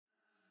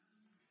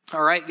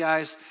All right,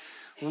 guys,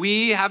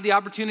 we have the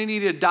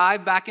opportunity to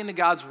dive back into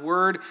God's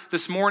word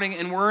this morning,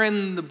 and we're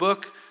in the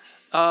book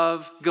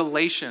of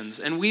Galatians.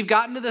 And we've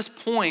gotten to this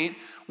point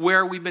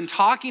where we've been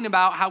talking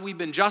about how we've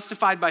been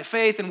justified by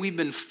faith and we've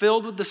been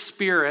filled with the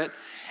Spirit,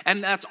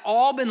 and that's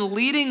all been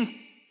leading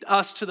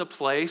us to the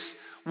place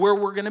where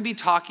we're going to be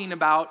talking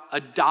about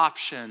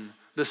adoption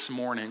this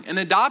morning. And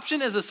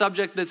adoption is a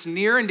subject that's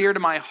near and dear to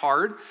my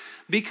heart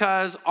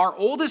because our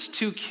oldest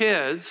two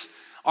kids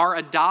are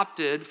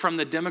adopted from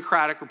the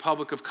Democratic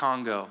Republic of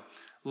Congo,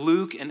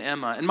 Luke and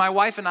Emma. And my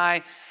wife and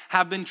I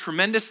have been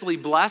tremendously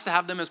blessed to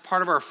have them as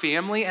part of our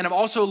family, and have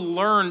also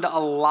learned a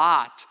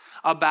lot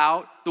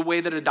about the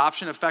way that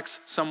adoption affects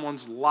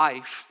someone's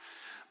life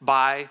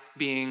by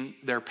being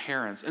their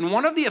parents. And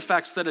one of the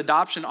effects that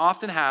adoption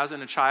often has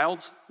in a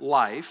child's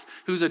life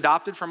who's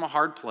adopted from a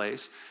hard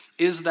place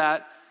is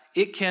that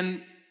it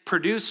can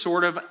produce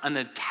sort of an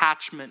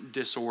attachment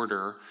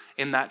disorder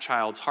in that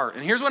child's heart.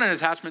 And here's what an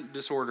attachment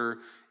disorder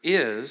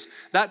is.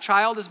 That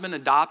child has been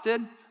adopted.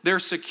 They're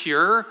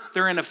secure.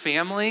 They're in a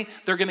family.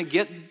 They're going to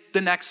get the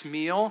next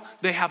meal.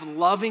 They have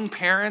loving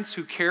parents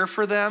who care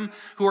for them,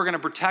 who are going to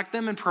protect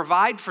them and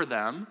provide for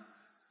them.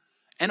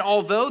 And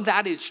although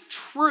that is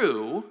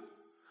true,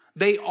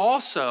 they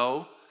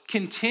also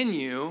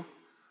continue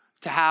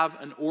to have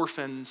an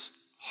orphan's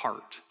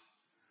heart.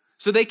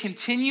 So they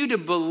continue to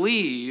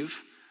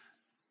believe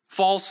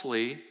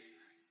falsely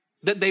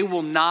that they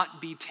will not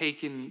be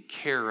taken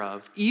care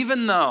of,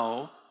 even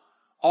though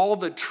all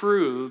the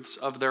truths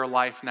of their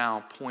life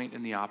now point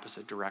in the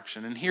opposite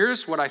direction. And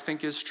here's what I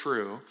think is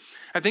true.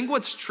 I think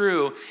what's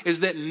true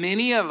is that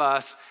many of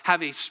us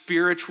have a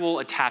spiritual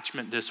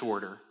attachment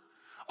disorder.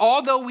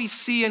 Although we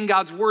see in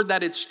God's word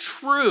that it's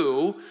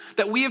true,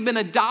 that we have been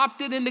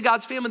adopted into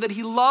God's family, that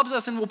he loves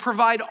us and will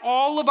provide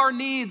all of our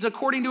needs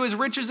according to his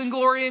riches and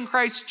glory in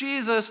Christ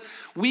Jesus,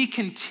 we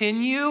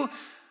continue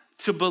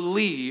to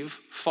believe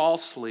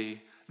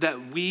falsely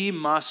that we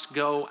must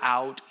go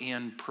out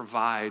and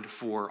provide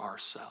for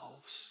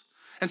ourselves.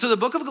 And so the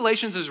book of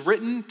Galatians is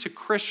written to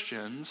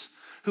Christians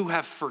who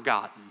have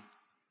forgotten.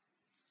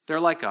 They're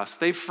like us.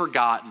 They've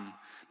forgotten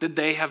that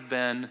they have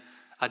been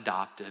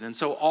adopted. And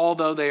so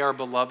although they are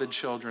beloved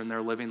children,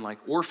 they're living like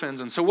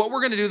orphans. And so what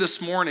we're going to do this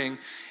morning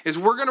is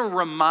we're going to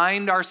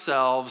remind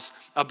ourselves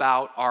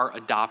about our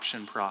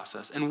adoption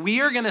process. And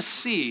we are going to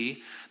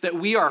see that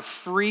we are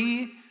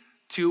free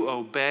to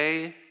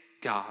obey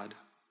God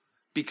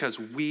because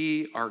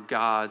we are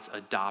God's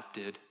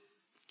adopted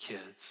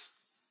kids.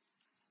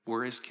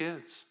 We're his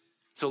kids.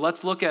 So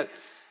let's look at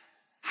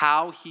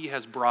how he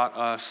has brought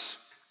us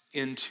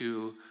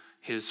into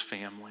his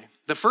family.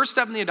 The first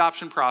step in the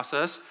adoption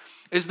process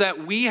is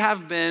that we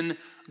have been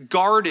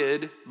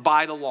guarded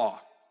by the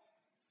law.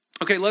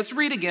 Okay, let's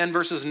read again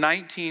verses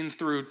 19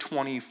 through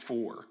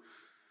 24,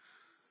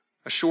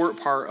 a short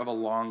part of a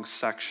long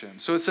section.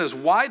 So it says,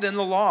 "Why then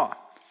the law?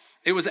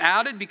 It was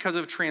added because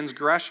of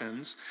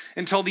transgressions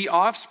until the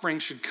offspring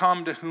should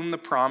come to whom the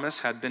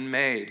promise had been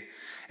made.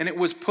 And it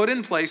was put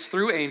in place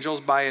through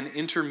angels by an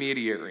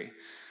intermediary.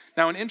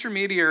 Now an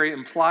intermediary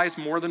implies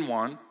more than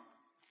one,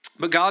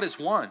 but God is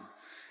one.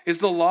 Is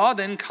the law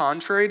then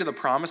contrary to the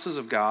promises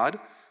of God?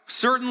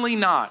 Certainly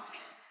not.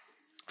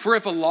 For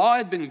if a law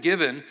had been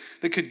given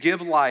that could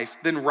give life,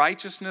 then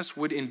righteousness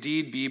would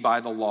indeed be by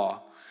the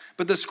law.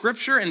 But the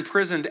scripture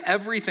imprisoned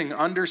everything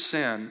under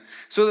sin,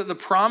 so that the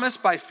promise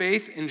by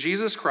faith in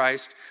Jesus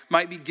Christ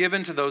might be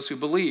given to those who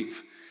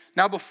believe.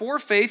 Now before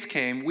faith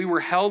came, we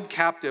were held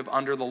captive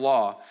under the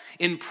law,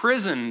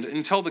 imprisoned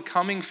until the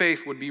coming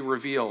faith would be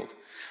revealed.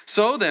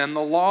 So then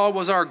the law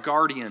was our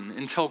guardian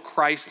until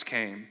Christ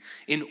came,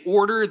 in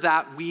order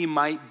that we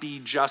might be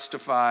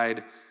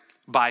justified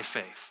by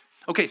faith."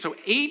 Okay, so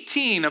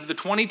 18 of the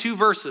 22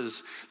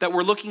 verses that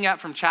we're looking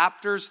at from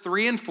chapters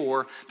 3 and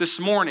 4 this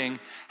morning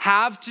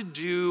have to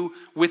do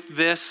with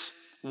this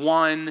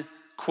one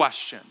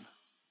question.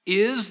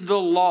 Is the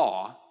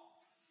law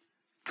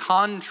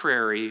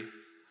contrary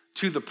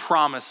to the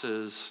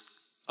promises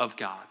of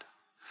God?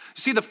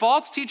 See, the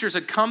false teachers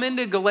had come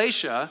into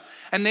Galatia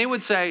and they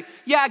would say,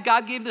 yeah,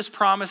 God gave this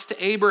promise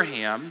to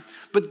Abraham,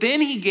 but then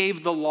he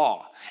gave the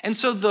law. And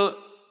so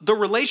the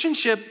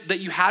relationship that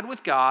you had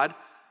with God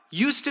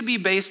used to be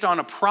based on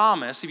a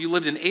promise if you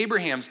lived in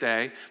Abraham's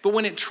day, but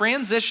when it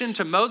transitioned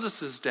to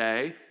Moses'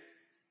 day,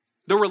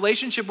 the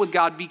relationship with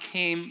God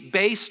became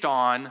based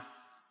on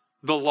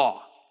the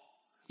law.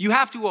 You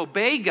have to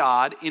obey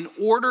God in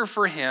order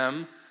for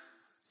him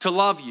to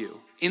love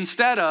you,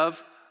 instead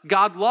of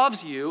God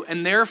loves you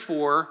and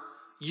therefore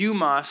you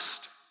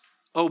must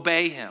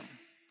obey him.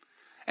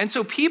 And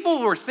so people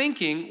were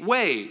thinking,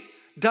 wait,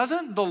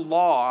 doesn't the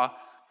law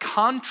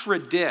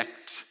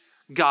contradict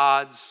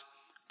God's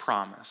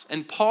promise?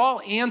 And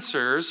Paul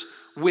answers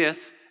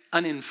with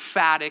an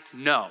emphatic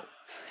no.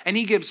 And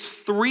he gives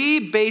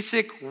three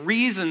basic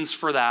reasons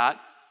for that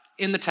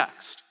in the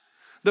text.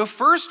 The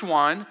first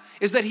one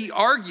is that he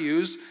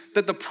argues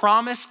that the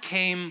promise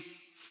came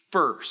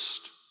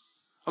first.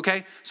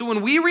 Okay? So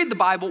when we read the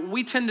Bible, what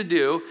we tend to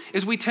do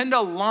is we tend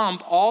to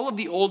lump all of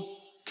the Old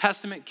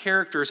Testament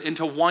characters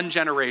into one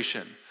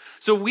generation.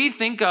 So we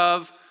think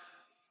of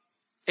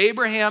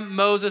Abraham,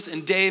 Moses,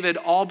 and David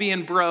all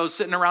being bros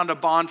sitting around a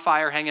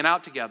bonfire hanging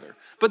out together.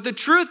 But the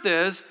truth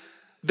is,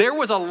 there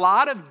was a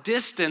lot of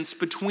distance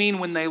between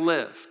when they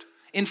lived.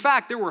 In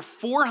fact, there were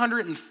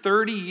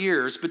 430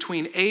 years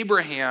between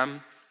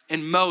Abraham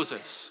and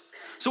Moses.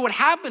 So what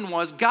happened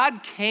was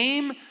God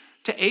came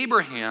to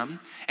Abraham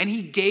and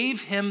he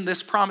gave him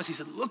this promise. He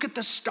said, look at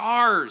the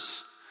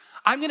stars.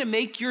 I'm going to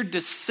make your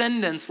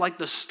descendants like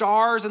the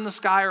stars in the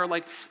sky or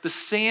like the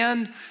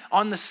sand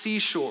on the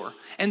seashore.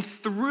 And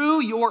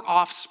through your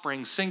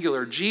offspring,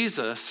 singular,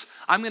 Jesus,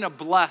 I'm going to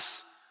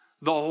bless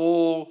the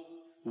whole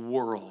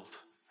world.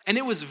 And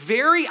it was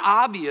very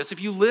obvious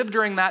if you lived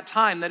during that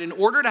time that in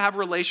order to have a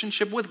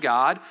relationship with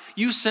God,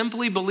 you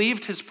simply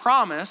believed his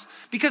promise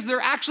because there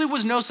actually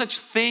was no such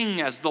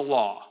thing as the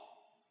law.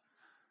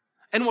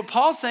 And what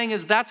Paul's saying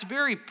is that's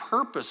very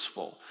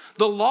purposeful.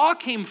 The law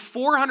came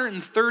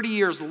 430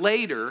 years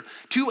later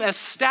to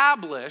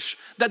establish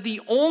that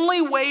the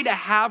only way to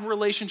have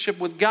relationship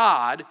with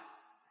God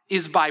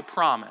is by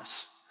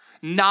promise,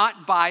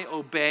 not by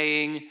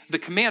obeying the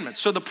commandments.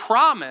 So the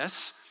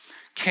promise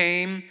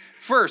came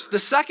first. The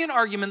second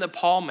argument that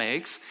Paul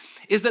makes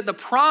is that the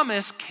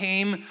promise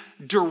came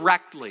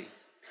directly.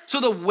 So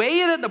the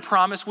way that the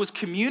promise was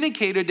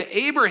communicated to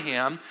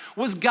Abraham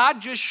was God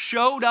just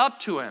showed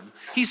up to him.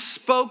 He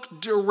spoke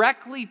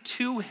directly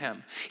to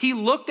him. He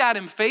looked at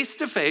him face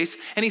to face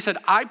and he said,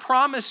 I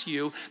promise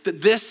you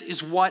that this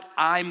is what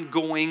I'm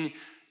going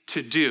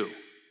to do.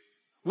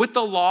 With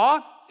the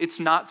law,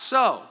 it's not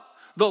so.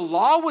 The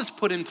law was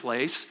put in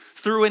place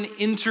through an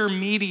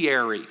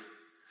intermediary.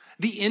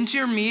 The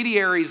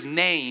intermediary's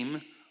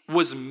name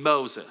was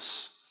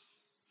Moses.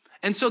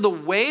 And so the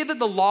way that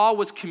the law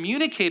was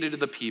communicated to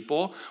the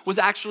people was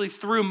actually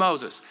through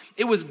Moses.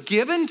 It was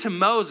given to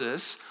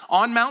Moses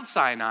on Mount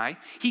Sinai.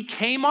 He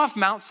came off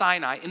Mount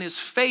Sinai and his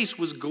face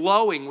was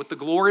glowing with the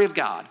glory of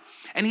God.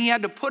 And he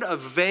had to put a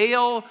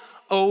veil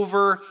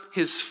over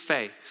his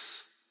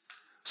face.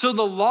 So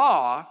the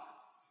law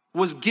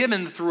was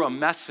given through a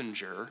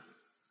messenger.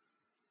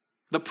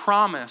 The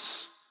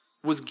promise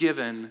was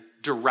given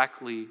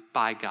directly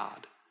by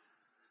God.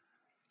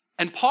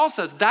 And Paul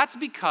says that's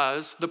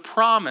because the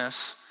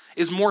promise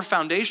is more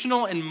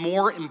foundational and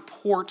more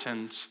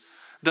important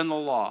than the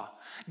law.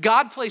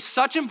 God placed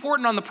such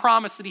importance on the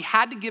promise that he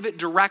had to give it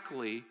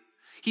directly.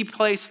 He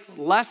placed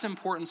less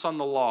importance on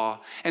the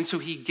law, and so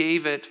he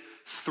gave it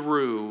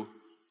through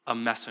a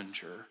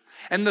messenger.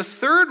 And the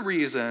third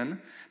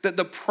reason that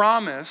the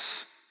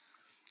promise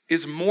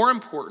is more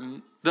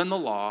important than the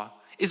law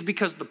is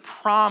because the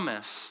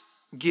promise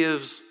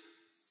gives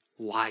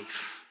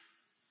life.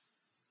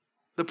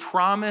 The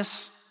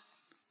promise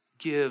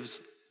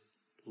gives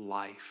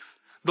life.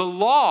 The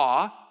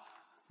law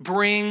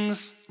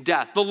brings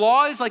death. The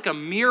law is like a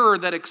mirror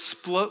that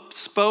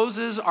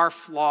exposes our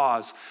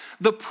flaws.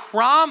 The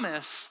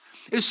promise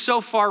is so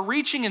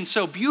far-reaching and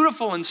so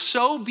beautiful and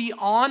so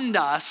beyond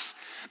us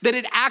that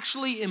it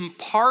actually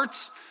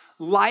imparts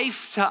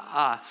life to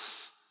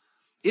us.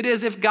 It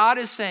is if God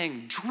is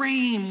saying,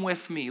 dream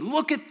with me,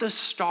 look at the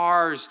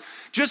stars,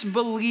 just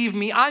believe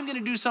me, I'm going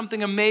to do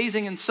something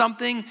amazing and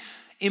something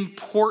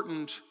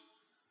important,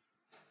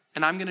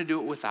 and I'm going to do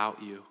it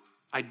without you.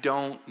 I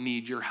don't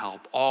need your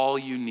help. All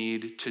you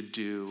need to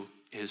do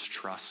is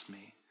trust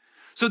me.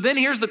 So then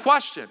here's the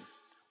question.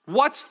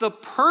 What's the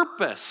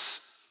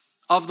purpose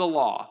of the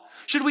law?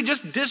 Should we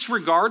just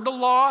disregard the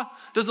law?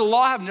 Does the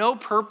law have no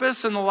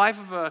purpose in the life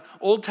of an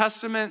Old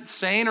Testament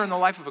saint or in the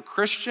life of a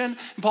Christian?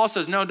 And Paul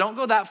says, no, don't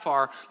go that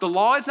far. The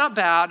law is not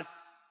bad.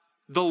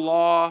 The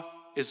law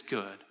is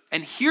good.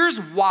 And here's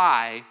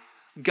why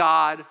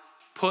God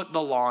put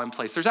the law in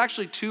place. There's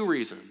actually two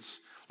reasons.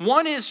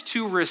 One is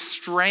to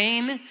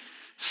restrain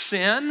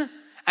sin,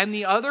 and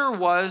the other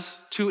was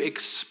to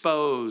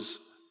expose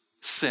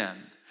sin.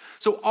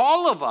 So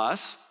all of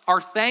us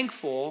are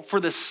thankful for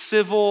the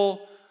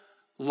civil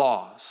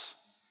laws.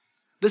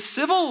 The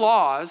civil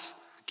laws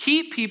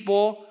keep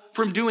people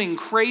from doing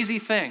crazy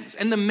things.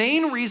 And the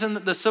main reason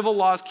that the civil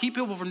laws keep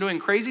people from doing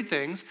crazy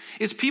things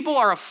is people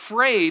are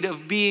afraid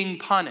of being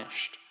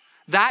punished.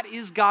 That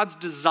is God's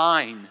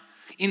design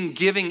in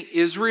giving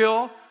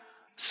Israel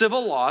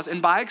civil laws,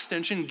 and by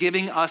extension,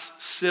 giving us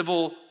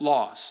civil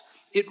laws.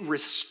 It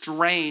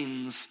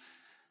restrains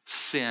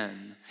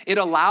sin. It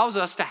allows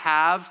us to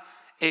have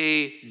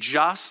a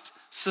just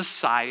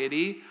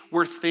society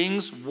where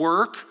things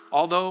work,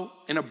 although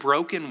in a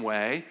broken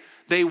way,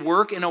 they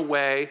work in a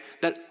way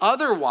that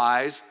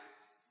otherwise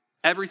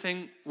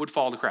everything would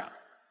fall to crap.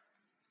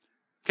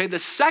 Okay, the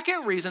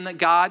second reason that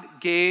God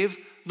gave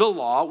the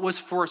law was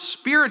for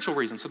spiritual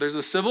reasons. So there's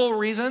the civil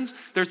reasons,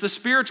 there's the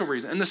spiritual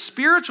reason. And the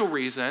spiritual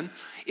reason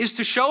is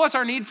to show us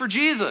our need for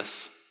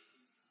Jesus.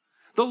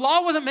 The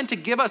law wasn't meant to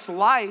give us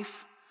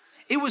life.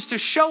 It was to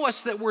show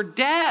us that we're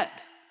dead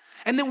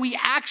and that we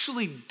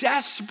actually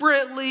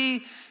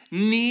desperately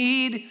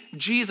need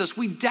Jesus.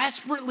 We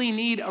desperately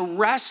need a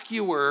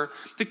rescuer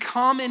to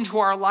come into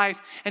our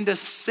life and to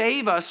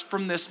save us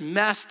from this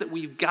mess that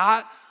we've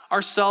got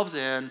ourselves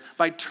in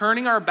by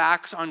turning our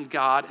backs on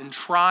God and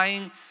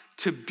trying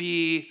to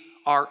be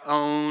our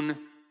own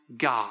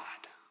God.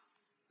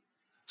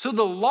 So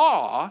the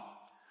law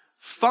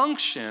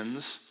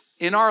functions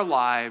in our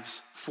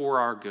lives for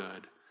our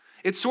good.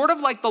 It's sort of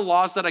like the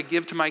laws that I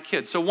give to my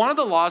kids. So one of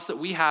the laws that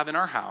we have in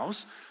our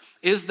house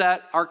is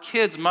that our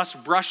kids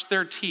must brush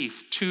their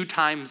teeth 2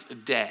 times a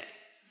day.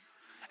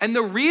 And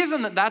the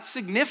reason that that's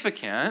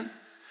significant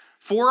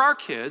for our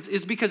kids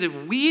is because if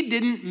we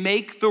didn't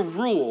make the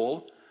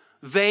rule,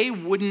 they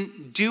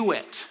wouldn't do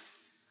it.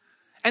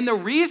 And the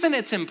reason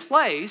it's in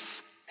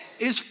place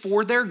is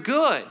for their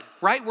good,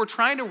 right? We're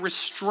trying to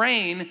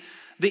restrain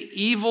the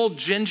evil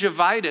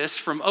gingivitis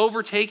from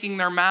overtaking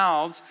their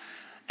mouths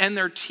and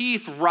their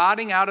teeth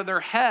rotting out of their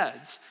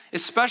heads,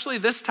 especially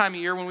this time of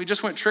year when we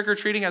just went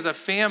trick-or-treating as a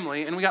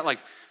family and we got like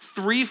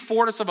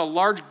 3/4 of a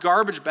large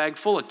garbage bag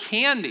full of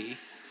candy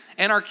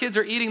and our kids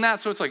are eating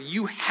that. So it's like,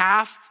 you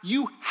have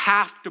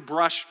to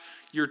brush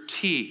your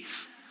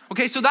teeth.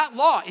 Okay, so that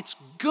law, it's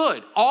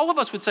good. All of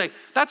us would say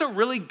that's a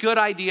really good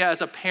idea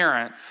as a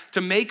parent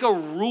to make a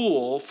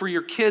rule for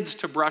your kids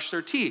to brush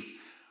their teeth.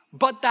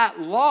 But that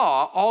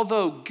law,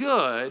 although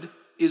good,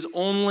 is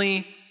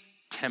only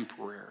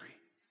temporary.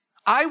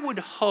 I would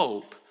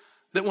hope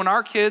that when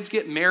our kids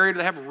get married,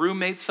 they have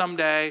roommates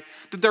someday,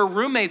 that their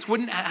roommates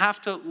wouldn't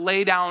have to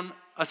lay down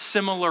a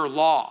similar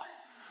law.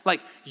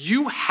 Like,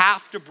 you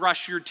have to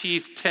brush your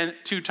teeth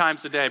 2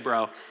 times a day,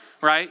 bro,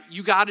 right?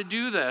 You got to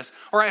do this.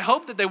 Or I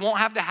hope that they won't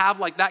have to have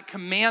like that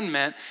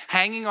commandment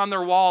hanging on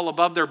their wall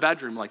above their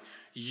bedroom, like,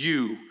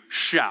 you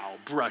shall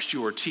brush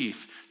your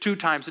teeth 2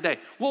 times a day.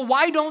 Well,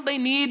 why don't they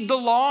need the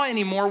law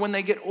anymore when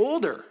they get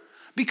older?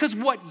 Because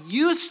what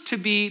used to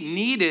be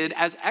needed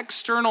as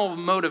external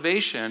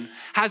motivation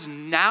has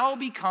now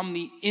become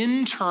the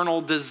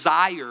internal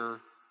desire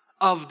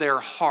of their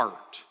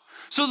heart.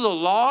 So the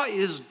law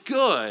is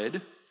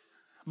good,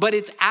 but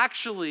it's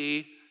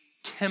actually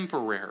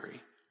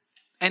temporary,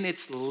 and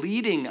it's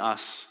leading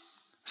us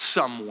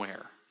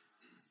somewhere.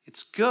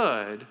 It's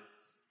good,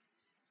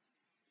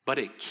 but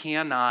it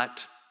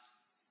cannot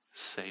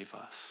save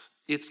us.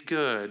 It's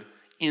good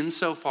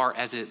insofar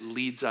as it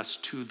leads us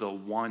to the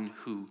one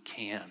who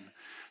can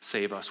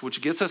save us,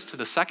 which gets us to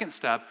the second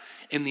step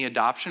in the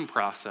adoption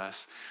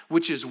process,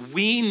 which is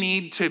we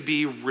need to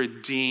be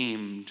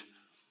redeemed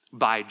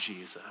by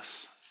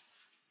Jesus.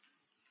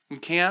 We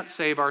can't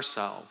save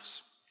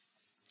ourselves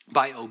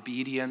by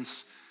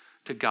obedience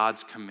to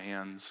God's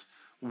commands.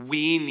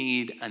 We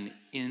need an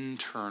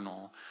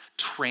internal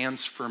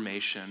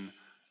transformation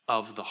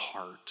of the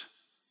heart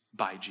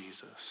by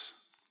Jesus.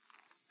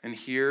 And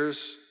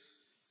here's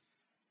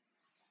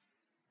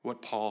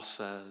what Paul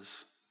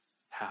says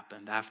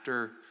happened.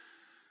 After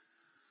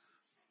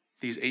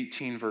these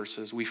 18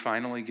 verses, we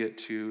finally get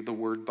to the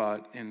word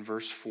but in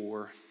verse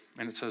 4,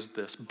 and it says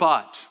this: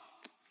 "But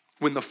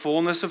when the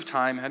fullness of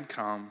time had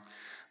come,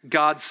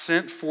 God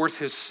sent forth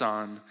his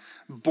Son,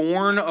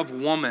 born of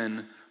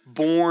woman,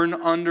 born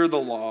under the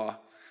law,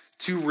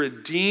 to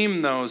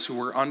redeem those who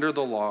were under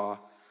the law,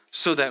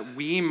 so that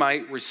we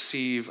might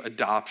receive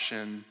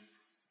adoption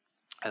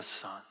as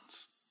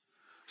sons."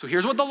 So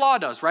here's what the law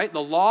does, right?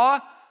 The law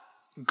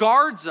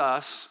guards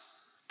us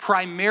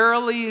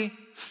primarily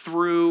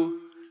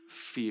through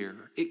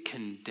fear. It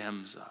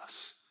condemns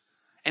us.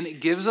 And it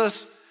gives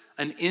us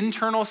an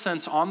internal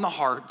sense on the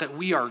heart that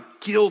we are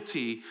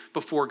guilty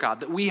before God,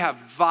 that we have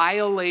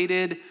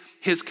violated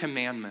his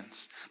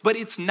commandments. But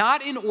it's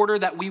not in order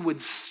that we would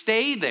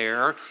stay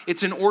there.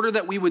 It's in order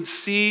that we would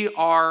see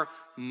our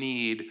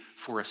need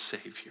for a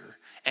Savior.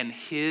 And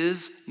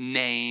his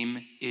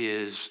name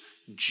is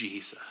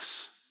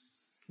Jesus.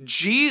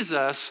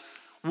 Jesus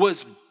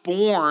was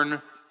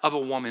born of a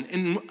woman.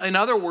 In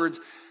other words,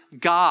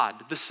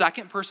 God, the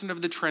second person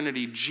of the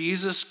Trinity,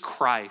 Jesus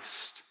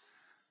Christ,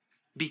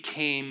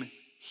 became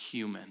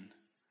human.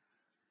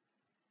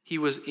 He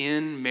was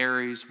in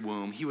Mary's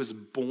womb. He was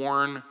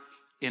born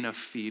in a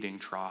feeding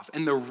trough.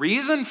 And the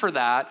reason for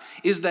that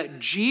is that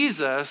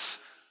Jesus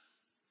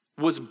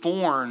was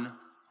born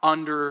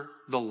under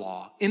the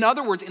law. In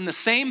other words, in the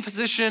same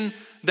position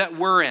that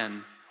we're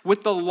in,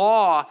 with the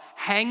law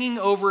hanging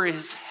over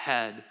his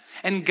head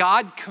and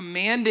God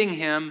commanding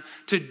him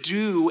to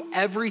do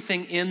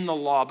everything in the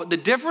law. But the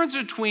difference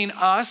between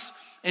us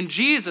and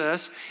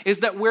Jesus is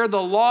that where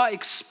the law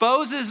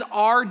exposes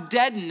our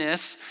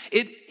deadness,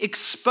 it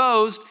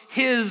exposed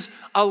his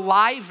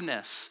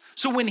aliveness.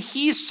 So when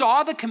he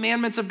saw the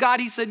commandments of God,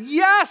 he said,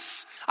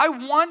 yes, I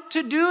want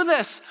to do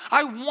this.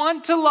 I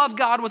want to love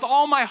God with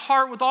all my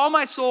heart, with all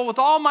my soul, with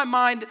all my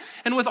mind,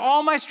 and with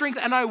all my strength.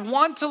 And I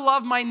want to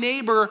love my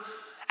neighbor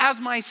as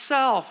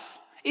myself.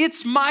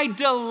 It's my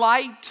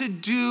delight to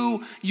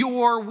do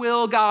your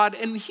will, God.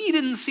 And he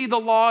didn't see the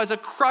law as a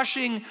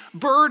crushing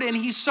burden.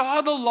 He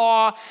saw the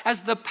law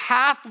as the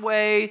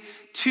pathway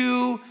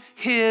to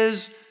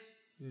his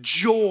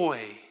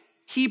joy.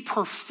 He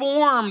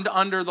performed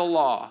under the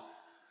law,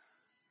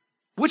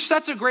 which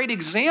that's a great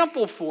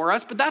example for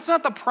us, but that's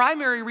not the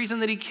primary reason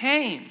that he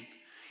came.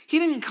 He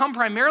didn't come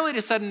primarily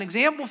to set an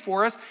example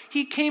for us.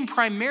 He came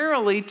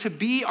primarily to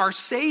be our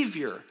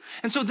Savior.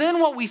 And so then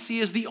what we see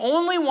is the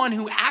only one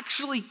who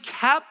actually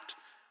kept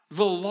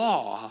the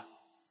law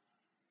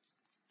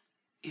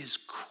is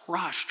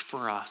crushed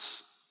for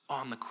us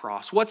on the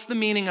cross. What's the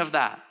meaning of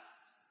that?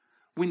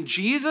 When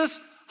Jesus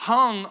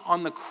hung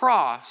on the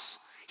cross,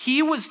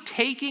 he was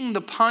taking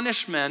the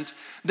punishment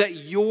that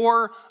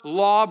your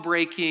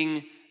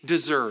law-breaking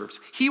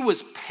deserves. He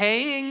was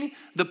paying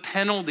the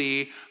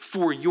penalty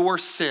for your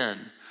sin.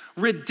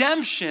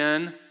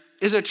 Redemption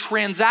is a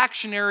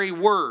transactionary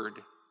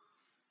word.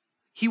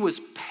 He was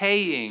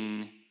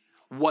paying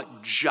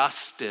what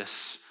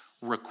justice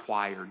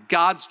required.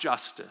 God's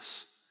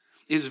justice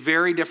is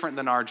very different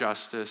than our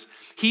justice.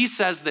 He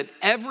says that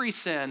every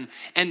sin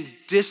and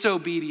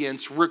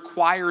disobedience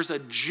requires a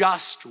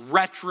just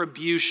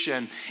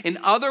retribution. In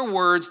other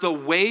words, the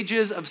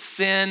wages of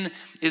sin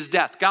is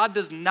death. God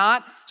does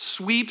not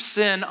sweep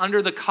sin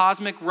under the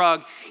cosmic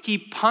rug. He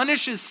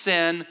punishes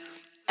sin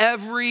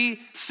every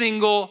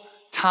single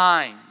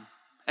time.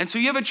 And so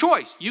you have a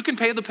choice. You can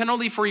pay the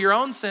penalty for your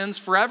own sins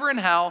forever in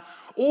hell,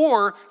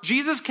 or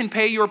Jesus can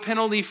pay your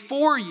penalty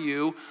for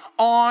you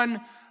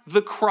on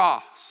the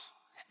cross.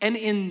 And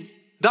in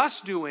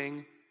thus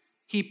doing,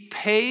 he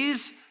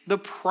pays the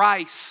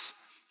price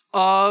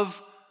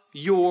of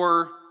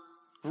your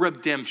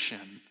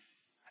redemption.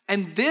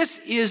 And this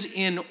is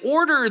in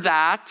order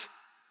that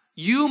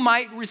you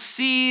might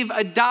receive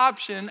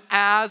adoption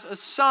as a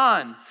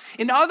son.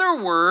 In other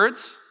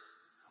words,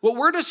 what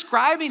we're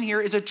describing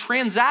here is a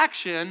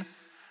transaction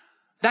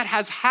that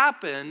has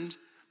happened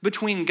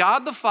between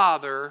God the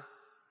Father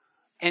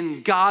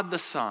and God the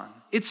Son.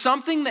 It's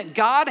something that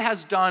God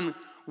has done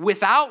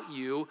without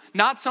you,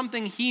 not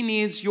something he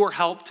needs your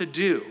help to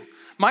do.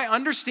 My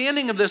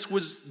understanding of this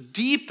was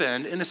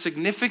deepened in a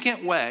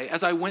significant way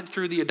as I went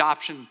through the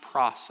adoption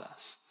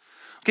process.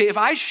 Okay, if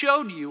I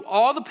showed you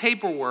all the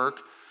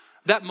paperwork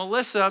that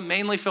Melissa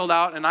mainly filled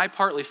out and I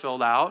partly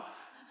filled out,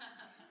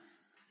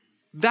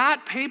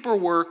 that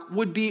paperwork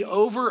would be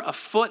over a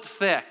foot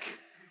thick.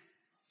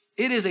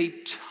 It is a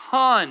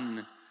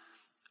ton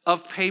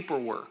of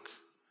paperwork.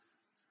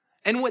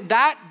 And what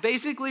that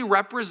basically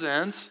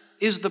represents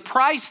is the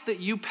price that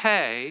you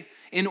pay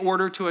in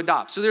order to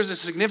adopt. So there's a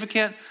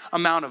significant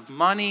amount of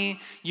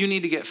money. You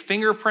need to get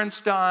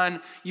fingerprints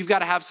done. You've got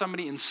to have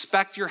somebody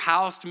inspect your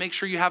house to make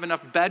sure you have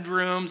enough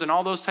bedrooms and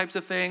all those types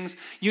of things.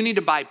 You need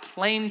to buy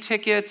plane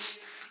tickets.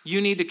 You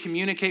need to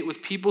communicate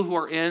with people who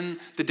are in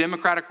the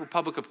Democratic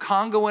Republic of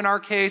Congo in our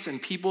case,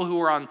 and people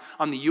who are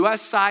on the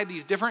US side,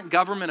 these different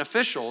government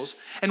officials.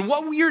 And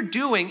what we are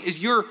doing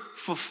is you're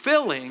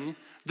fulfilling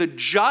the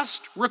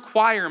just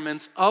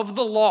requirements of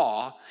the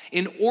law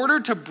in order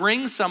to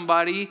bring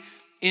somebody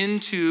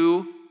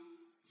into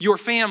your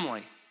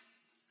family.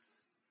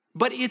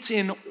 But it's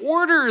in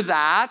order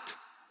that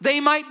they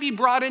might be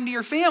brought into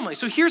your family.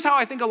 So here's how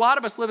I think a lot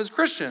of us live as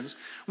Christians.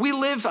 We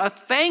live a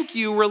thank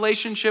you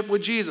relationship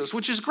with Jesus,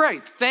 which is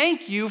great.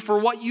 Thank you for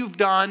what you've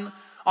done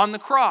on the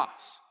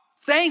cross.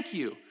 Thank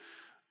you.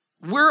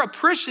 We're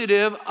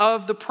appreciative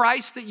of the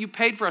price that you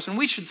paid for us, and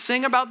we should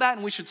sing about that,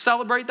 and we should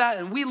celebrate that,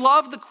 and we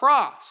love the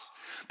cross.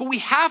 But we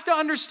have to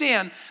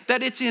understand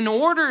that it's in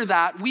order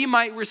that we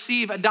might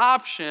receive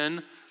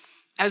adoption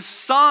as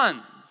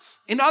sons.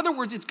 In other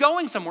words, it's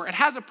going somewhere. It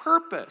has a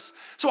purpose.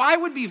 So I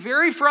would be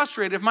very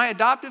frustrated if my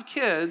adoptive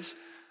kids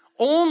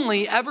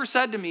only ever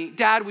said to me,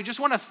 "Dad, we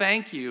just want to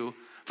thank you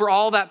for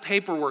all that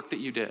paperwork that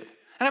you did."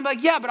 And I'm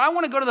like, "Yeah, but I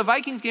want to go to the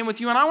Vikings game with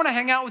you, and I want to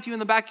hang out with you in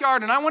the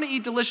backyard, and I want to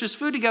eat delicious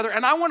food together,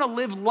 and I want to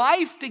live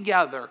life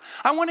together.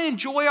 I want to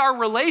enjoy our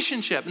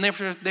relationship." And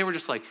they were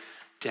just like,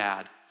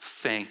 "Dad,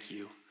 thank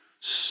you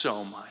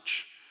so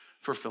much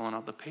for filling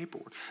out the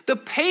paperwork." The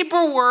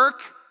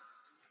paperwork,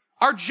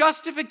 our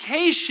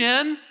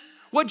justification,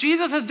 what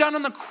Jesus has done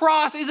on the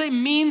cross is a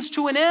means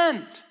to an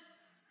end.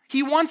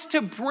 He wants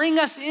to bring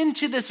us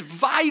into this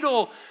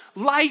vital,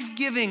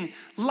 life-giving,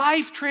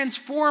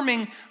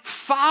 life-transforming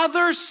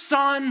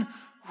father-son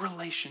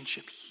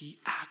relationship. He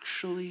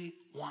actually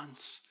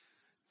wants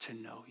to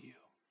know you.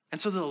 And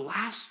so the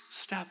last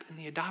step in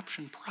the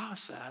adoption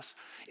process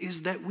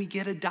is that we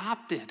get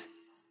adopted.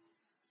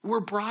 We're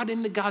brought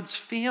into God's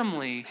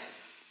family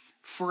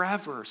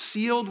forever,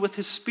 sealed with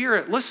his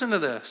Spirit. Listen to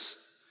this.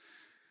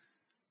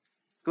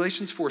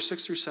 Galatians 4,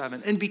 6 through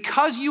 7. "And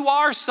because you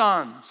are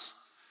sons,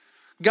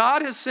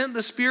 God has sent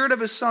the Spirit of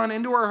his Son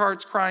into our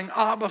hearts, crying,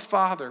 'Abba,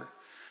 Father.'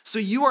 So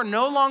you are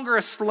no longer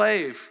a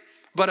slave,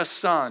 but a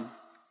son.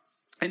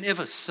 And if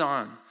a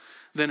son,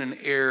 then an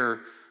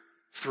heir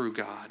through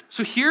God."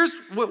 So here's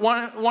what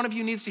one of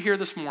you needs to hear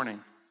this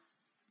morning.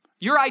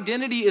 Your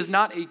identity is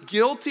not a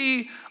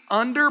guilty,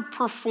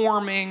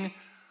 underperforming,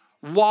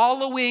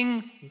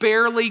 wallowing,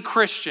 barely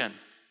Christian.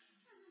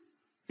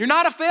 You're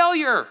not a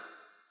failure.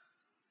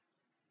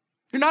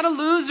 You're not a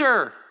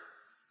loser.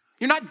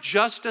 You're not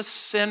just a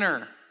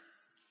sinner.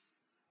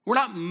 We're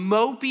not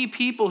mopey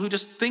people who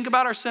just think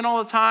about our sin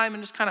all the time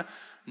and just kind of,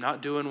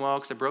 "Not doing well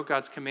because I broke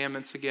God's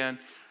commandments again."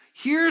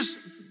 Here's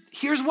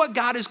what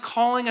God is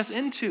calling us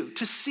into,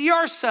 to see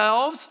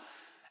ourselves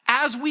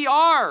as we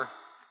are.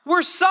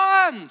 We're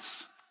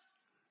sons.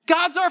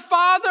 God's our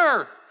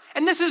Father.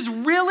 And this is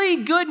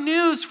really good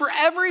news for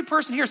every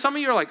person here. Some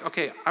of you are like,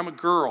 okay, I'm a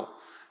girl.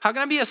 How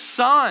can I be a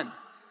son?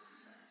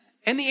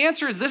 And the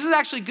answer is this is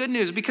actually good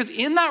news, because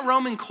in that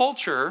Roman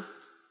culture,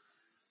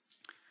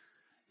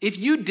 if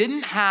you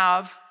didn't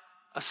have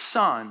a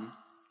son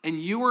and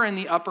you were in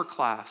the upper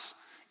class,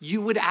 you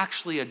would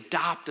actually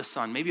adopt a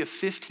son, maybe a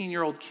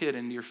 15-year-old kid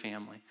into your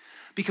family,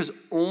 because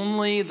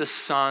only the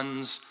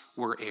sons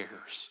were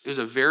heirs. It was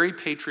a very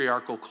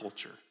patriarchal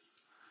culture.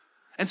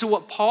 And so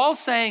what Paul's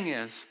saying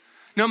is,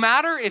 no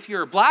matter if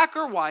you're black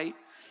or white,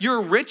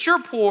 you're rich or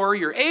poor,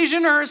 you're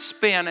Asian or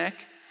Hispanic,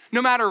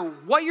 no matter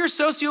what your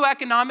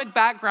socioeconomic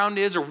background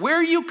is or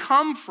where you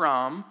come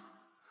from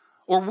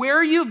or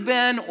where you've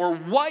been or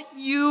what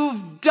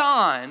you've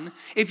done,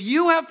 if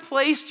you have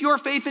placed your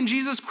faith in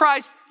Jesus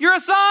Christ, you're a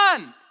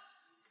son.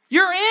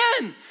 You're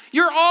in.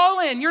 You're all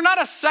in. You're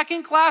not a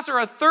second class or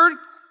a third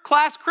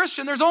class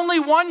Christian. There's only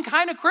one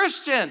kind of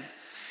Christian.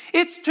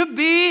 It's to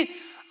be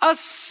a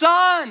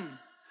son.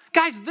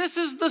 Guys, this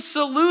is the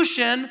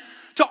solution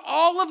to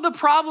all of the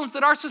problems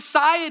that our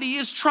society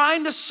is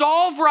trying to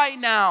solve right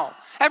now.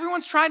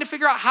 Everyone's trying to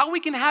figure out how we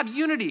can have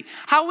unity,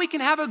 how we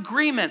can have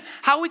agreement,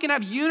 how we can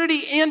have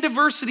unity and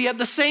diversity at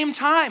the same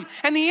time.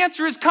 And the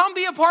answer is come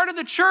be a part of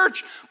the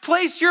church.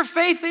 Place your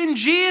faith in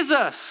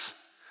Jesus.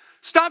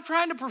 Stop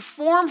trying to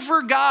perform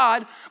for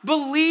God.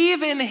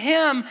 Believe in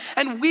him,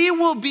 and we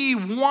will be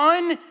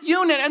one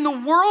unit. And the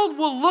world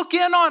will look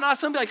in on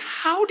us and be like,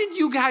 how did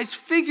you guys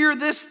figure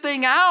this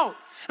thing out?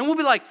 And we'll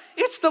be like,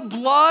 it's the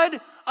blood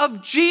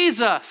of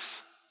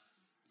Jesus.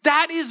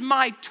 That is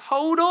my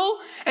total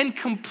and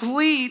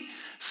complete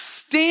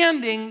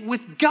standing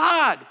with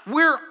God.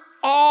 We're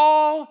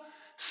all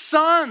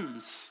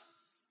sons.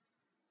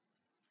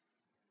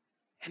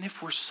 And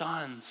if we're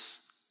sons,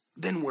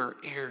 then we're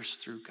heirs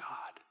through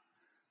God,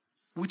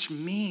 which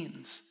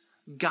means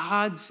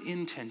God's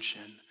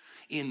intention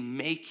in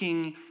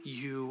making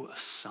you a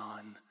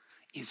son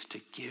is to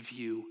give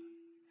you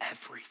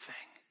everything,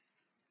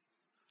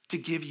 to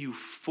give you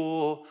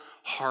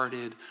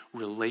full-hearted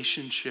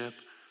relationship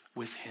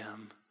with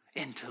him,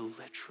 and to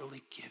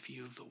literally give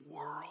you the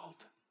world.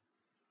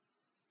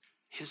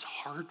 His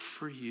heart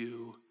for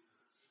you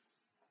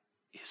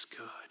is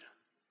good.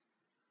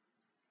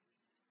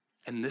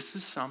 And this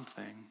is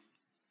something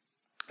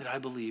that I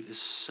believe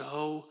is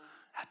so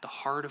at the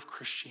heart of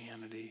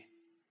Christianity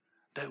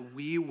that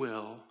we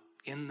will,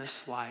 in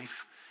this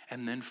life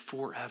and then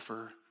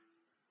forever,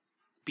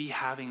 be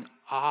having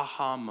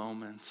aha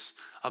moments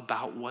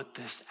about what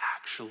this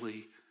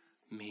actually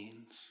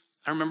means.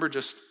 I remember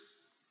just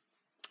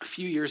a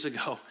few years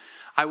ago,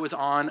 I was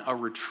on a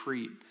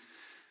retreat,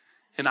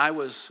 and I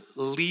was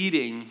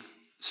leading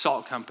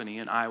Salt Company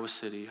in Iowa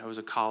City. I was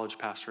a college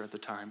pastor at the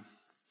time.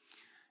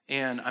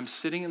 And I'm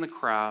sitting in the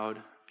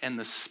crowd, and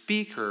the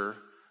speaker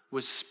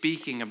was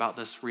speaking about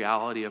this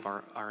reality of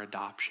our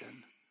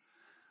adoption.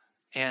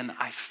 And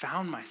I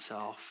found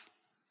myself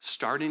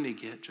starting to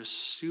get just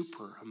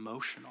super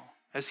emotional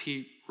as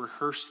he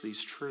rehearsed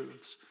these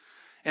truths.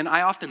 And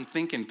I often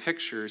think in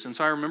pictures, and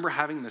so I remember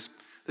having this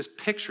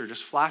picture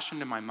just flash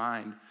into my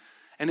mind.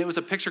 And it was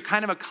a picture,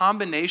 kind of a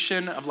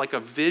combination of like a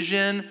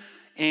vision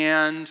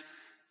and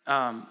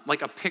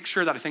like a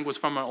picture that I think was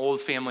from an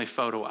old family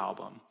photo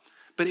album.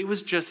 But it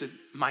was just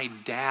my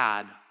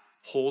dad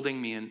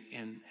holding me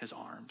in his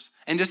arms.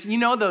 And just,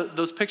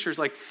 those pictures,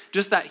 like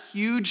just that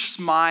huge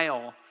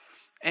smile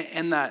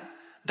and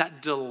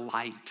that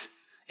delight.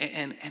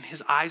 And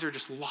his eyes are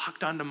just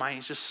locked onto mine.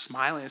 He's just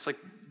smiling. It's like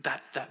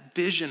that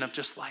vision of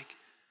just like,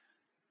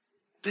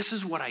 this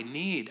is what I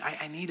need.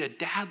 I need a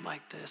dad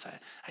like this.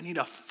 I need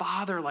a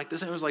father like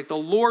this. And it was like the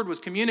Lord was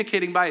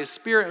communicating by his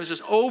Spirit. It was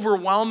just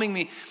overwhelming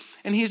me.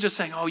 And he's just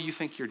saying, oh, you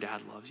think your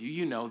dad loves you.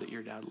 You know that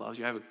your dad loves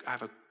you. I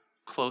have a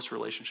close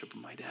relationship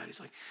with my dad. He's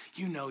like,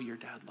 you know your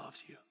dad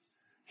loves you.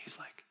 He's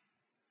like,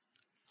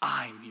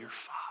 I'm your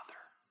father.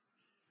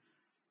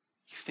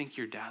 You think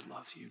your dad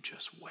loves you,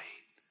 just wait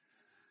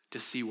to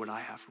see what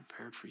I have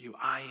prepared for you.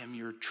 I am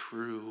your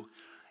true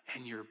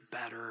and your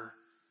better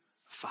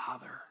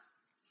father.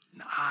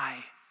 And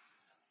I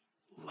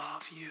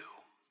love you.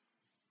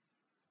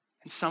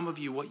 And some of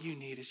you, what you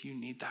need is you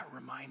need that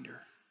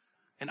reminder.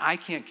 And I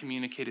can't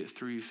communicate it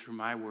through you through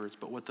my words,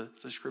 but what the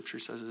scripture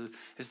says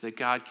is that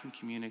God can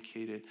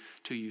communicate it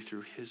to you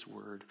through his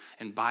word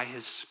and by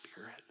his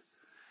Spirit.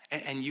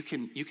 And you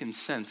can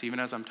sense, even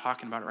as I'm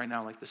talking about it right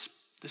now, like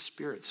the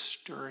Spirit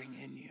stirring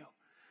in you.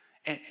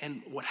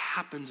 And what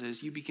happens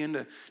is you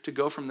begin to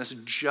go from this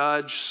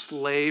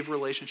judge-slave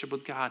relationship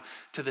with God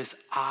to this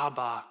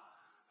Abba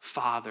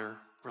Father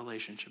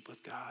relationship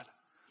with God.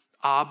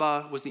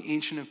 Abba was the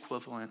ancient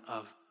equivalent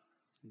of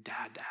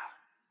Dada.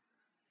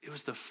 It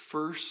was the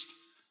first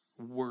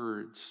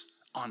words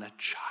on a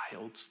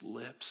child's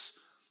lips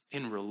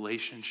in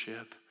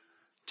relationship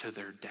to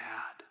their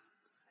dad.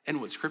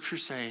 And what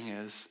Scripture's saying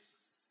is,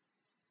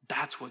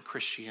 that's what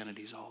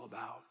Christianity is all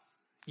about.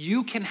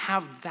 You can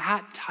have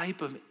that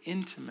type of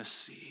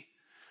intimacy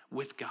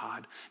with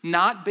God,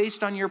 not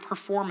based on your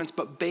performance,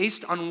 but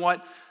based on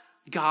what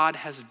God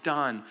has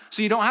done.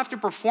 So you don't have to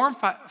perform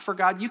for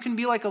God. You can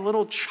be like a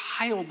little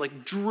child,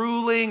 like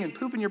drooling and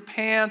pooping your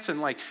pants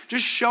and like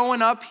just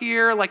showing up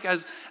here like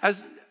as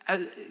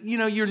you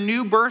know, your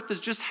new birth has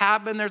just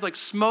happened. There's like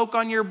smoke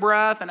on your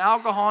breath and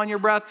alcohol on your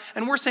breath.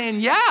 And we're saying,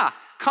 yeah,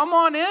 come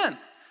on in.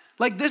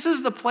 Like this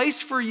is the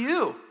place for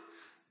you.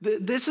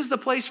 This is the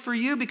place for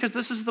you because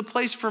this is the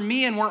place for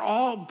me. And we're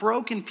all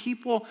broken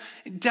people,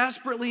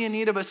 desperately in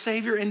need of a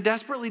Savior and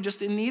desperately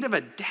just in need of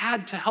a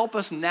dad to help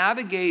us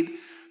navigate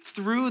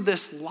through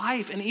this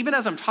life. And even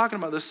as I'm talking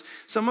about this,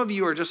 some of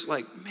you are just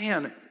like,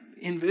 man,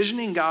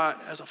 envisioning God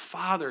as a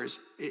father,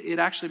 it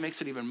actually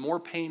makes it even more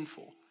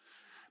painful.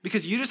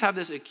 Because you just have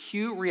this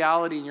acute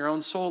reality in your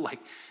own soul, like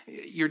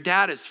your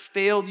dad has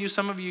failed you.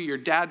 Some of you, your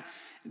dad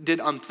did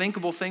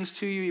unthinkable things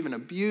to you, even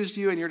abused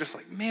you, and you're just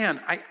like,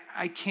 man,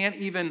 I can't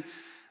even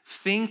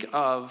think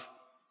of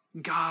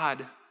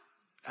God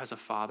as a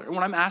father. And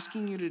what I'm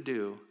asking you to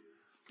do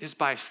is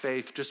by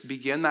faith, just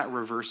begin that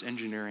reverse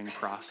engineering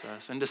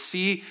process and to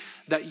see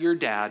that your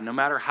dad, no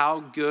matter how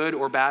good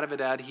or bad of a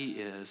dad he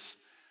is,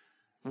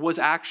 was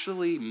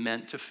actually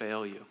meant to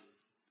fail you,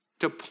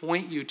 to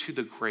point you to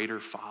the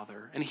greater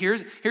Father. And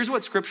here's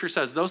what Scripture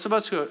says. Those of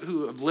us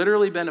who have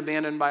literally been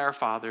abandoned by our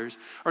fathers,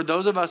 or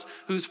those of us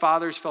whose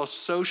fathers fell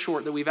so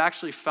short that we've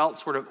actually felt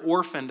sort of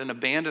orphaned and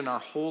abandoned our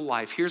whole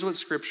life, here's what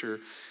Scripture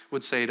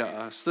would say to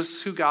us. This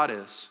is who God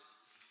is.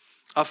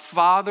 A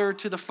father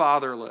to the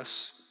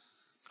fatherless,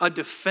 a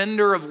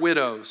defender of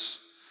widows,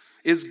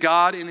 is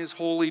God in his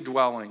holy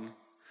dwelling.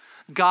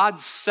 God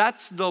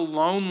sets the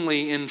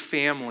lonely in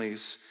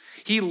families.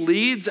 He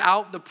leads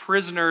out the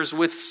prisoners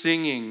with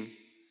singing,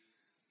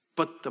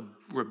 but the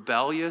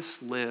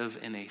rebellious live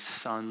in a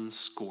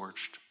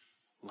sun-scorched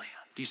land.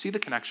 Do you see the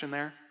connection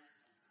there?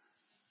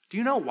 Do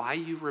you know why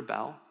you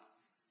rebel?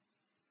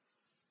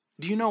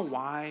 Do you know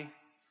why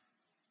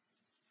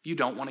you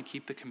don't want to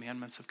keep the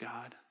commandments of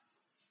God?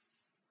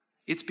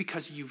 It's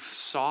because you've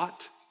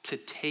sought to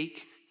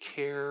take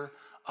care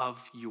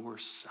of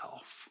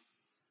yourself.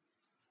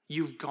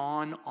 You've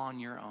gone on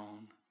your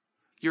own.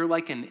 You're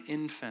like an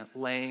infant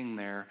laying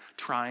there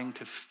trying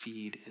to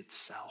feed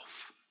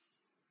itself.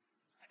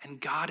 And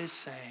God is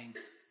saying,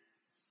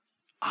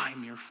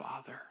 I'm your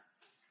father.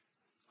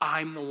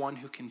 I'm the one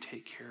who can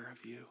take care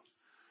of you.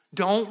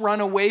 Don't run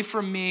away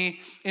from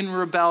me in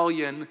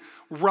rebellion.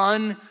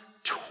 Run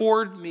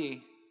toward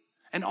me.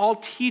 And I'll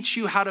teach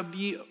you how to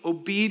be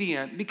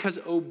obedient, because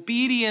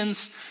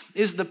obedience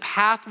is the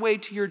pathway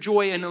to your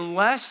joy. And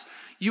unless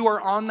you are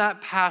on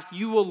that path,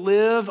 you will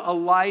live a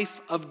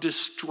life of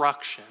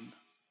destruction.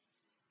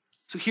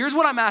 So here's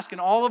what I'm asking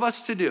all of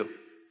us to do.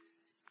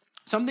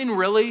 Something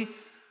really,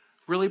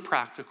 really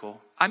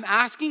practical. I'm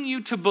asking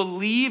you to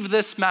believe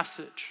this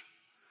message,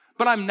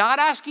 but I'm not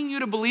asking you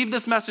to believe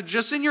this message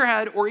just in your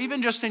head or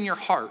even just in your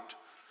heart.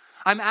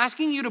 I'm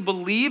asking you to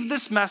believe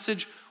this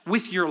message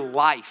with your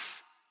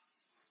life.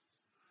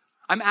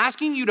 I'm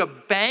asking you to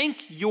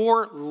bank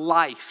your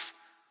life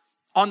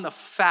on the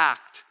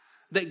fact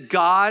that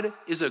God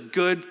is a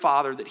good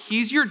father, that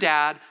he's your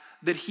dad,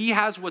 that he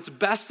has what's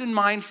best in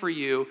mind for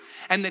you,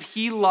 and that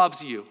he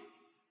loves you.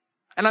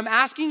 And I'm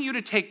asking you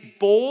to take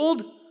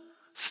bold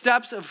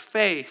steps of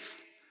faith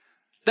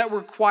that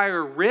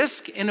require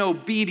risk and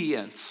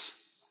obedience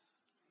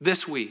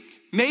this week.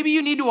 Maybe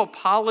you need to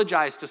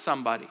apologize to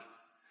somebody.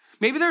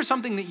 Maybe there's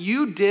something that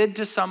you did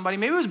to somebody.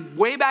 Maybe it was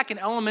way back in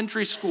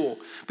elementary school,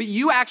 but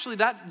you actually,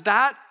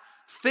 that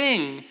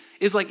thing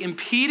is like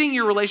impeding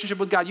your relationship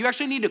with God. You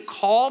actually need to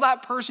call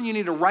that person. You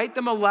need to write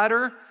them a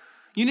letter.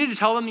 You need to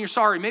tell them you're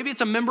sorry. Maybe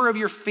it's a member of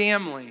your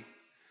family,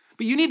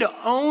 but you need to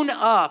own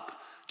up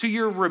to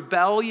your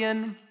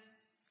rebellion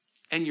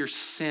and your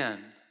sin.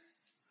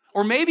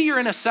 Or maybe you're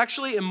in a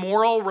sexually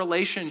immoral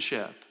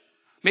relationship.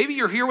 Maybe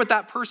you're here with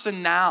that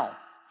person now.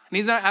 And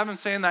he's not having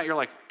saying that, you're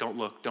like, don't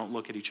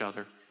look at each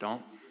other.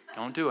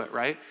 Don't do it,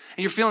 right?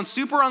 And you're feeling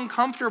super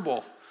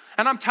uncomfortable.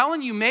 And I'm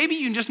telling you, maybe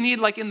you just need,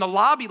 like in the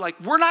lobby, like,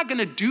 we're not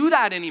gonna do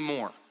that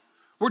anymore.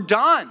 We're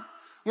done.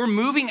 We're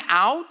moving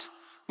out.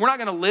 We're not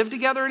gonna live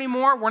together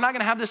anymore. We're not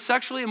gonna have this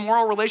sexually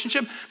immoral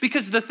relationship.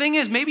 Because the thing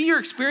is, maybe you're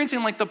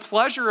experiencing like the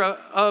pleasure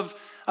of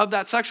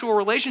that sexual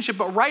relationship,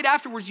 but right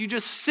afterwards, you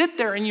just sit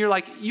there and you're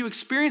like, you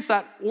experience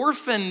that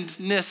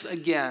orphanedness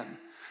again.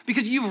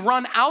 Because you've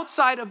run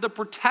outside of the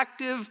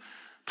protective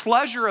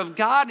pleasure of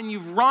God and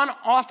you've run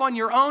off on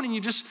your own and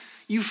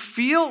you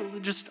feel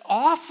just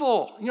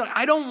awful. You know,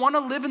 I don't want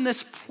to live in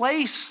this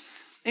place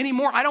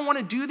anymore. I don't want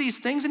to do these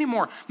things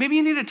anymore. Maybe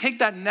you need to take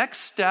that next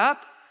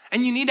step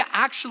and you need to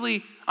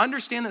actually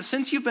understand that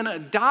since you've been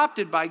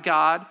adopted by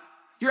God,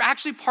 you're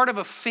actually part of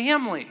a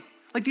family.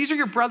 Like, these are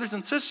your brothers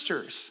and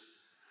sisters.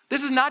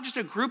 This is not just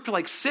a group to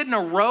like sit in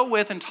a row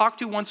with and talk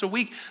to once a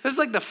week. This is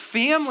like the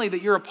family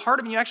that you're a part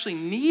of, and you actually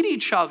need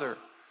each other.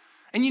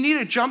 And you need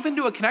to jump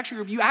into a connection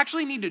group. You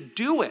actually need to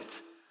do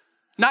it.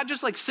 Not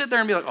just like sit there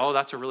and be like, oh,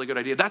 that's a really good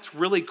idea. That's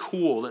really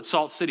cool that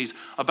Salt City's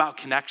about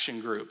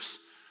connection groups.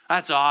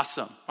 That's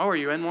awesome. Oh, are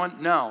you in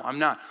one? No, I'm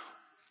not.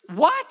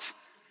 What?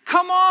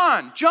 Come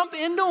on, jump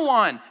into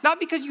one. Not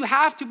because you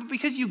have to, but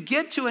because you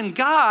get to. And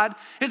God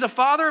is a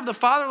father of the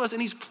fatherless,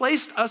 and he's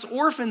placed us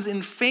orphans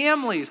in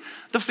families,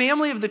 the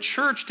family of the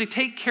church, to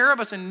take care of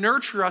us and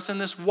nurture us in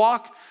this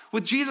walk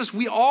with Jesus.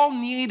 We all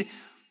need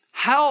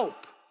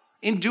help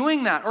in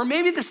doing that. Or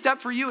maybe the step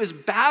for you is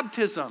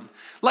baptism.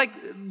 Like,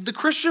 the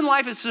Christian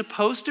life is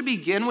supposed to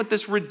begin with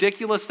this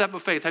ridiculous step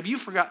of faith. Have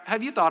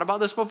you thought about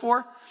this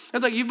before?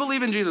 It's like, you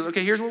believe in Jesus.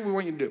 Okay, here's what we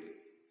want you to do.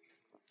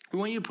 We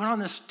want you to put on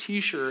this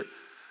t-shirt,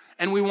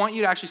 and we want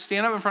you to actually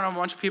stand up in front of a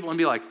bunch of people and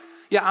be like,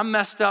 yeah, I'm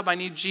messed up, I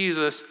need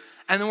Jesus,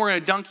 and then we're gonna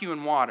dunk you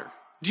in water.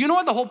 Do you know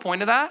what the whole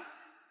point of that?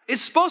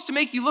 It's supposed to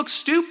make you look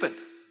stupid.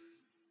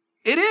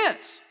 It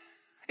is.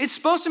 It's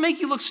supposed to make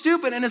you look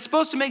stupid, and it's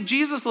supposed to make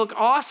Jesus look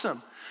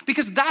awesome,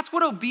 because that's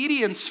what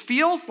obedience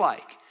feels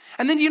like.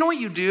 And then you know what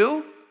you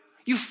do?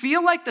 You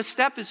feel like the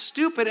step is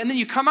stupid, and then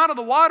you come out of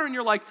the water and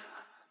you're like,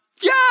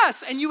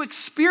 yes! And you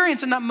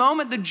experience in that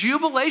moment the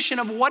jubilation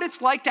of what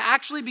it's like to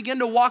actually begin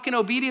to walk in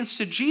obedience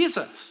to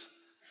Jesus.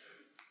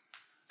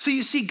 So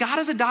you see, God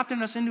has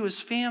adopted us into his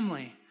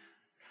family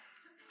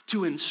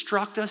to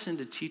instruct us and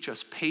to teach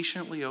us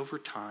patiently over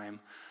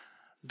time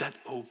that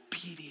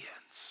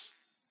obedience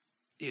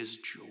is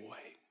joy.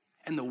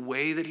 And the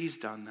way that he's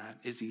done that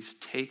is he's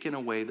taken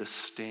away the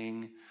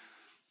sting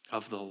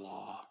of the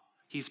law.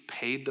 He's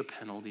paid the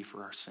penalty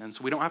for our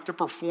sins. We don't have to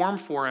perform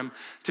for him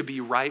to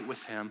be right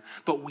with him,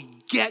 but we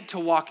get to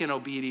walk in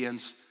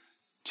obedience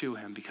to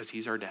him because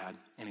he's our dad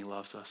and he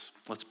loves us.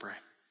 Let's pray.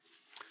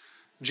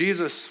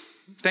 Jesus,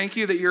 thank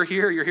you that you're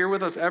here. You're here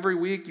with us every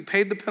week. You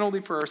paid the penalty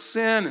for our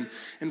sin.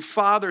 And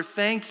Father,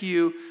 thank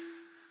you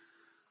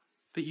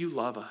that you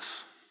love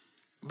us.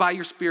 By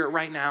your Spirit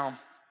right now,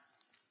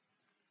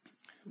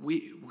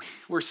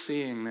 we're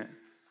seeing that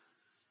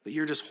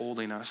you're just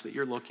holding us, that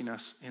you're looking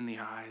us in the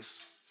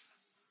eyes,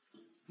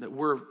 that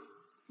we're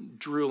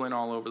drooling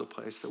all over the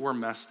place, that we're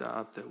messed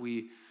up, that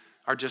we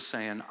are just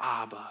saying,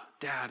 Abba,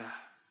 Dada.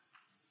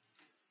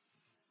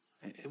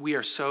 We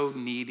are so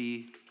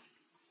needy.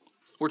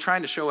 We're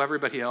trying to show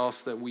everybody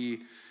else that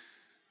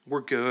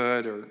we're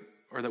good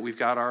or that we've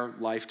got our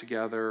life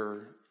together,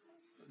 or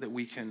that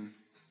we can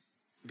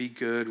be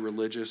good,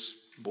 religious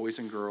boys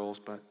and girls,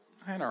 but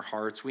in our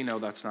hearts, we know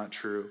that's not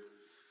true.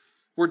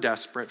 We're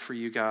desperate for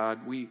you,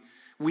 God. We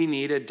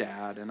need a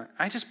dad. And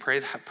I just pray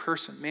that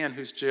person, man,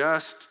 who's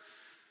just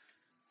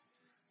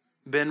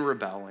been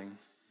rebelling,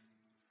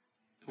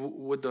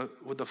 would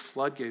the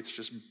floodgates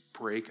just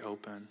break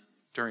open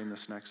during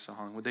this next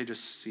song? Would they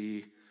just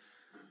see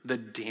the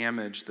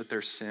damage that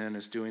their sin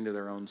is doing to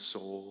their own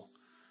soul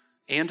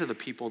and to the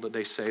people that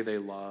they say they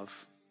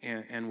love?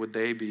 And would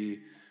they be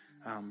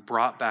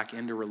brought back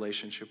into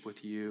relationship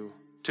with you,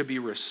 to be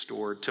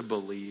restored, to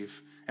believe,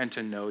 and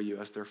to know you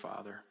as their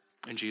Father?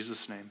 In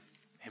Jesus' name,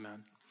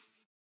 amen.